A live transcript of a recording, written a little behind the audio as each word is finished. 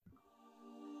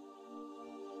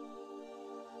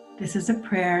This is a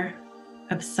prayer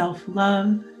of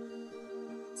self-love,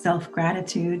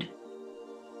 self-gratitude,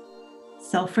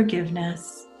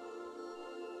 self-forgiveness,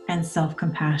 and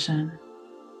self-compassion.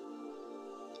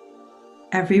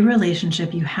 Every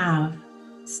relationship you have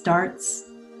starts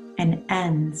and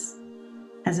ends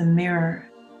as a mirror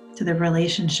to the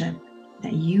relationship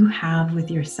that you have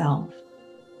with yourself.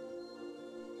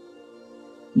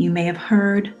 You may have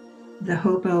heard the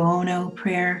Ho'oponopono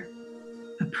prayer,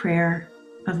 a prayer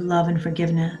of love and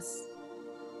forgiveness.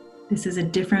 This is a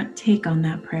different take on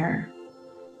that prayer.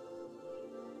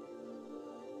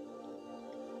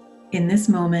 In this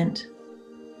moment,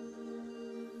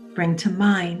 bring to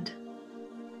mind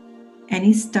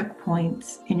any stuck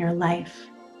points in your life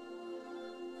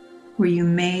where you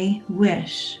may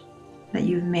wish that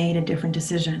you've made a different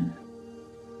decision,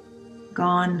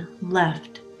 gone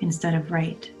left instead of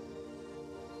right.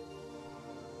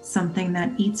 Something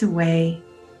that eats away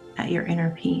at your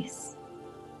inner peace.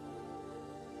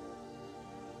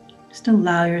 Just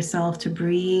allow yourself to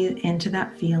breathe into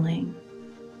that feeling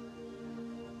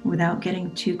without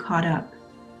getting too caught up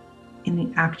in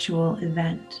the actual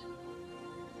event.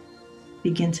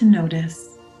 Begin to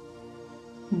notice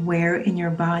where in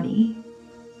your body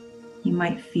you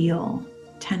might feel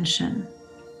tension,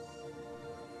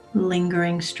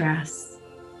 lingering stress,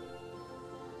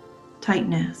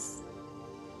 tightness,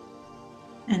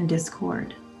 and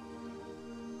discord.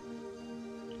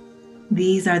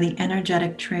 These are the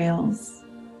energetic trails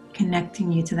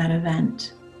connecting you to that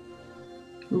event,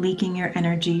 leaking your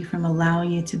energy from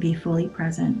allowing you to be fully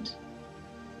present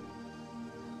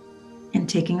and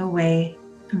taking away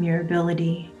from your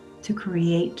ability to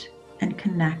create and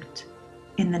connect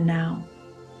in the now.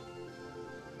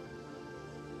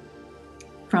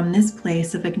 From this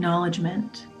place of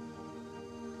acknowledgement,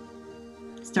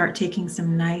 start taking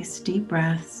some nice deep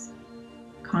breaths,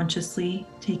 consciously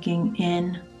taking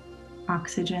in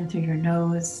oxygen through your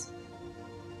nose,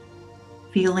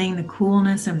 feeling the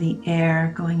coolness of the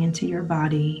air going into your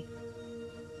body,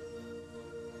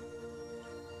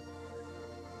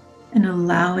 and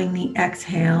allowing the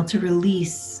exhale to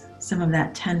release some of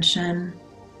that tension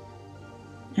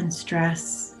and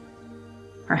stress,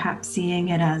 perhaps seeing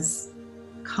it as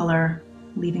color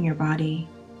leaving your body.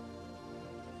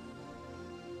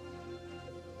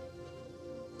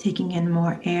 Taking in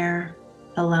more air,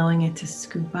 allowing it to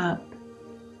scoop up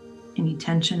any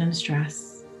tension and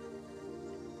stress.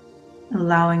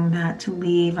 Allowing that to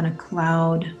leave on a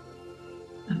cloud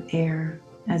of air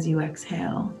as you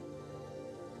exhale.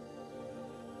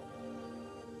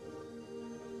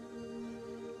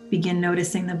 Begin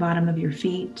noticing the bottom of your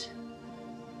feet.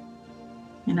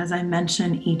 And as I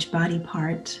mention each body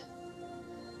part,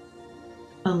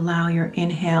 allow your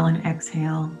inhale and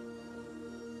exhale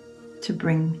to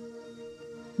bring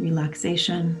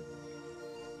relaxation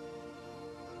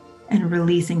and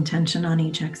releasing tension on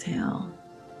each exhale.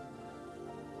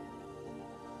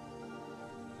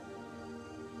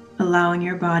 Allowing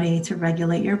your body to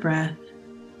regulate your breath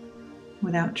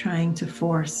without trying to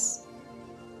force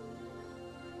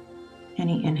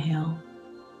any inhale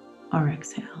or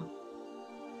exhale.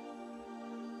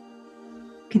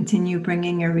 Continue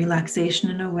bringing your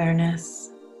relaxation and awareness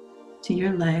to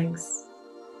your legs,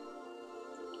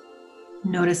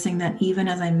 noticing that even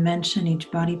as I mention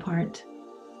each body part,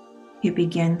 it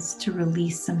begins to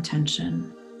release some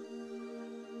tension.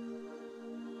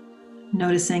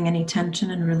 Noticing any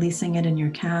tension and releasing it in your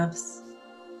calves,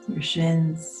 your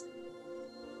shins,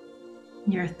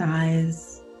 your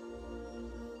thighs,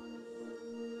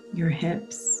 your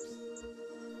hips.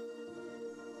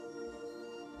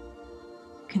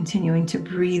 Continuing to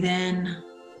breathe in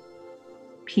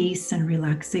peace and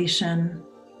relaxation,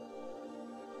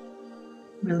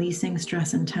 releasing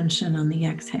stress and tension on the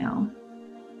exhale.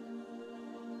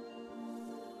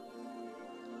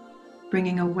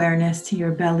 Bringing awareness to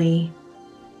your belly,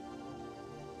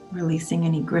 releasing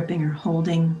any gripping or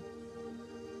holding.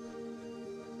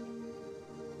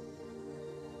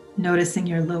 Noticing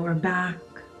your lower back,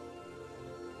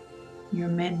 your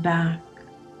mid back,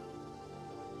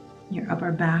 your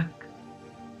upper back,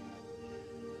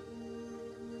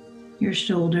 your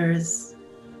shoulders,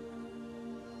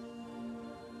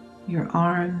 your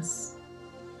arms,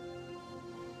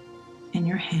 and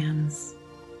your hands.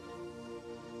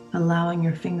 Allowing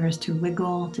your fingers to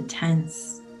wiggle, to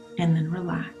tense, and then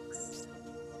relax.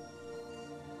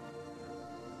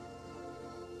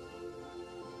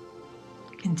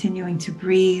 Continuing to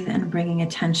breathe and bringing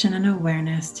attention and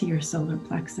awareness to your solar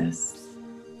plexus.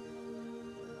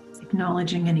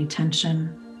 Acknowledging any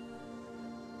tension,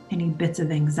 any bits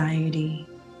of anxiety.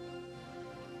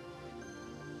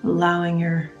 Allowing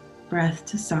your breath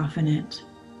to soften it,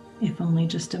 if only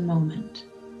just a moment.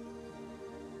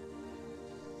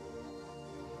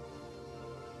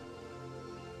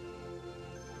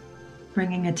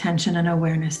 Bringing attention and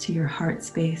awareness to your heart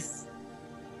space,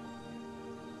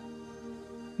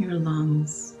 your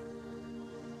lungs,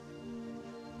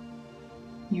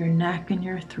 your neck and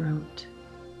your throat.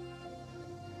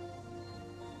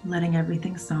 Letting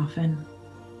everything soften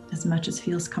as much as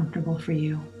feels comfortable for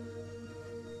you.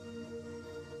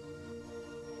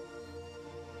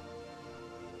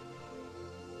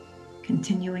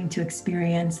 Continuing to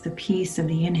experience the peace of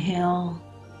the inhale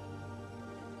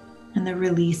and the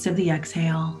release of the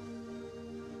exhale.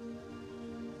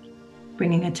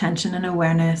 Bringing attention and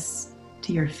awareness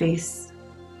to your face,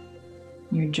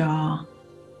 your jaw,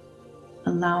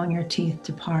 allowing your teeth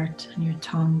to part and your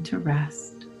tongue to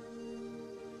rest.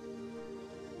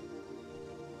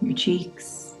 Your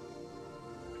cheeks,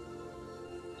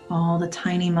 all the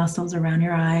tiny muscles around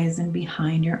your eyes and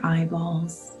behind your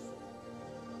eyeballs,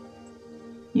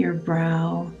 your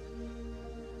brow,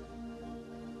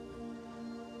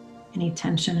 any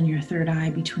tension in your third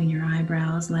eye between your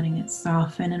eyebrows, letting it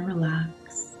soften and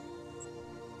relax.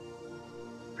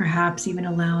 Perhaps even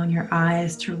allowing your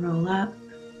eyes to roll up,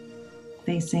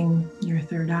 facing your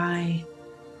third eye,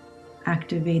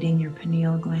 activating your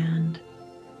pineal gland,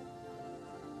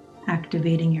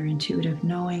 activating your intuitive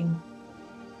knowing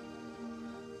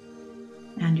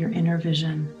and your inner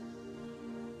vision.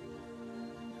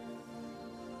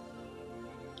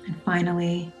 And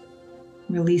finally,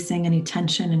 releasing any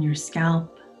tension in your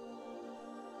scalp,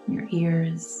 your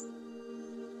ears,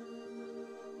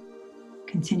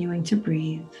 continuing to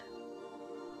breathe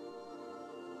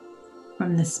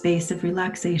from the space of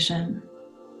relaxation,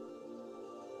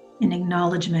 in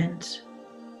acknowledgement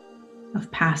of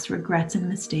past regrets and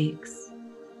mistakes,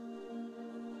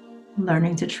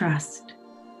 learning to trust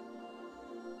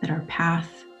that our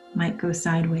path might go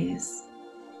sideways,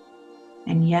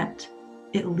 and yet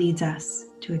it leads us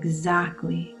to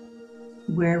exactly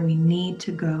where we need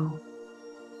to go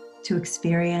to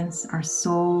experience our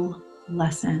soul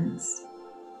lessons.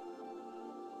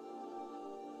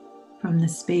 From the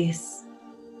space,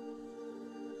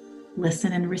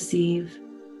 listen and receive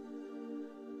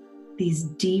these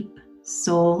deep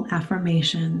soul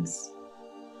affirmations,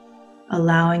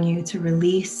 allowing you to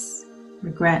release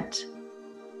regret,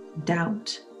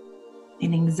 doubt,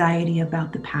 and anxiety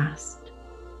about the past.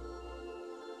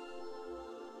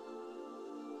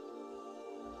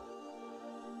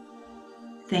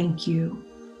 Thank you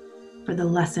for the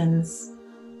lessons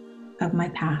of my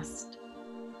past.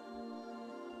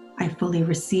 I fully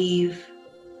receive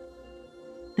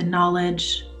the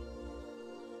knowledge,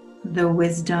 the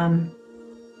wisdom,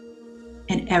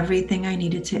 and everything I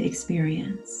needed to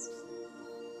experience.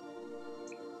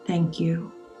 Thank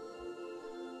you.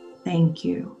 Thank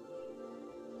you.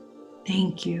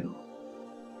 Thank you.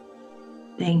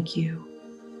 Thank you.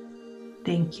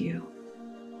 Thank you.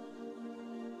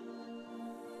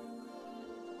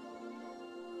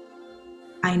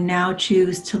 I now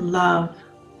choose to love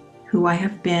who I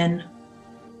have been,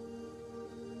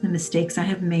 the mistakes I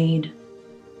have made,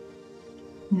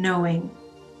 knowing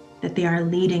that they are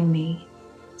leading me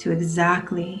to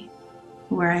exactly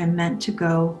where I am meant to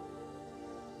go,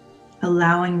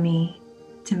 allowing me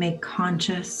to make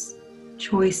conscious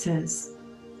choices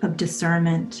of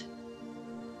discernment,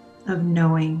 of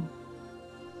knowing,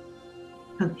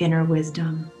 of inner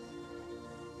wisdom.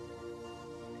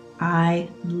 I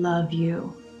love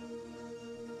you.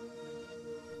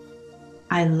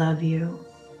 I love you.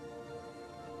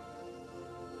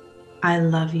 I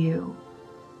love you.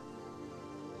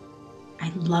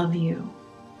 I love you.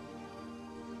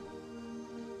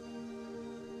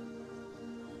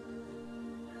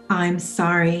 I'm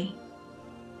sorry.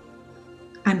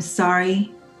 I'm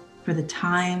sorry for the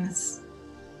times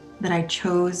that I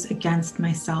chose against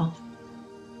myself,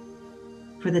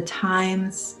 for the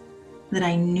times that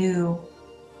I knew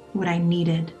what I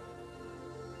needed,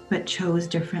 but chose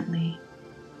differently.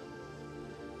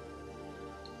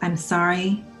 I'm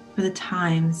sorry for the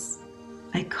times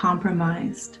I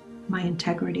compromised my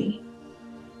integrity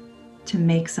to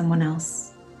make someone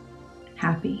else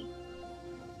happy.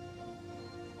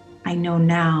 I know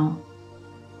now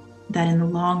that in the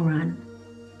long run,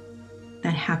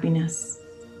 that happiness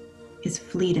is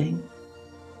fleeting,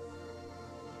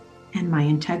 and my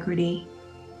integrity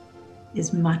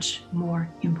is much more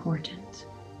important.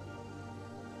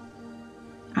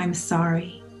 I'm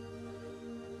sorry.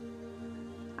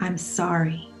 I'm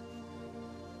sorry.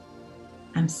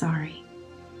 I'm sorry.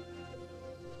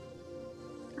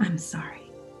 I'm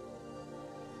sorry.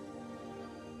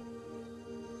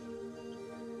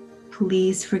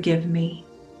 please forgive me.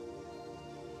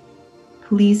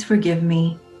 Please forgive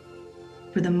me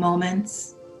for the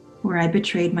moments where I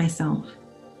betrayed myself,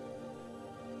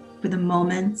 for the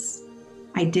moments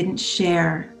I didn't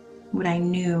share what I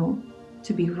knew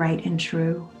to be right and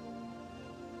true,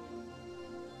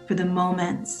 for the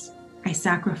moments I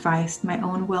sacrificed my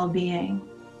own well-being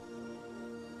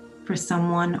for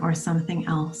someone or something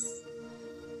else.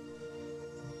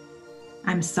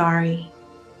 I'm sorry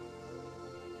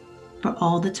for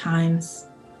all the times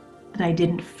that I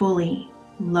didn't fully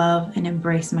love and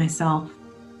embrace myself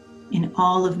in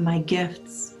all of my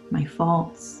gifts, my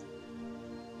faults,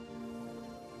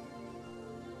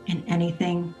 and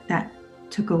anything that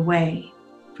took away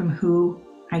from who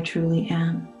I truly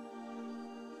am.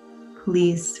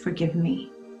 Please forgive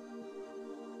me.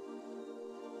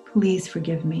 Please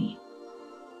forgive me.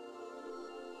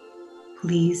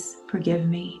 Please forgive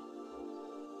me.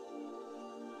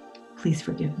 Please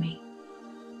forgive me.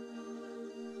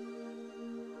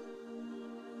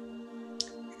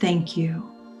 Thank you.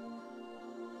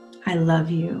 I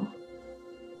love you.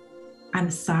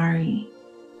 I'm sorry.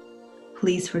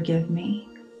 Please forgive me.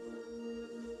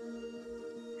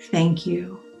 Thank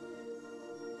you.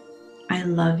 I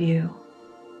love you.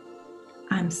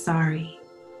 I'm sorry.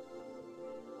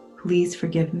 Please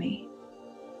forgive me.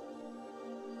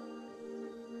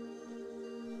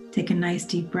 Take a nice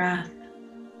deep breath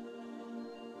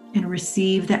and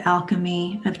receive the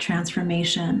alchemy of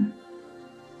transformation,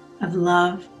 of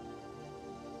love,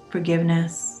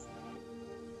 forgiveness,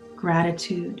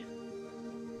 gratitude,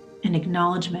 and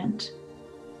acknowledgement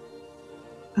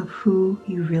of who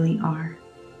you really are.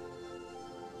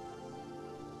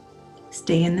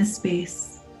 Stay in this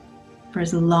space for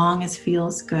as long as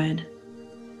feels good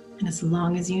and as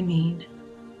long as you need.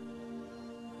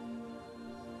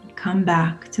 Come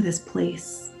back to this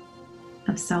place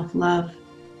of self-love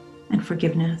and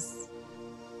forgiveness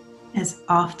as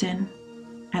often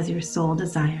as your soul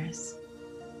desires.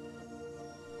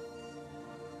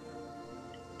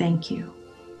 Thank you.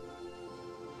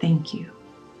 Thank you.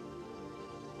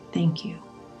 Thank you.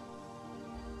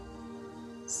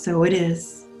 So it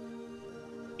is.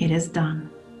 It is done.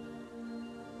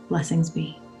 Blessings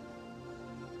be.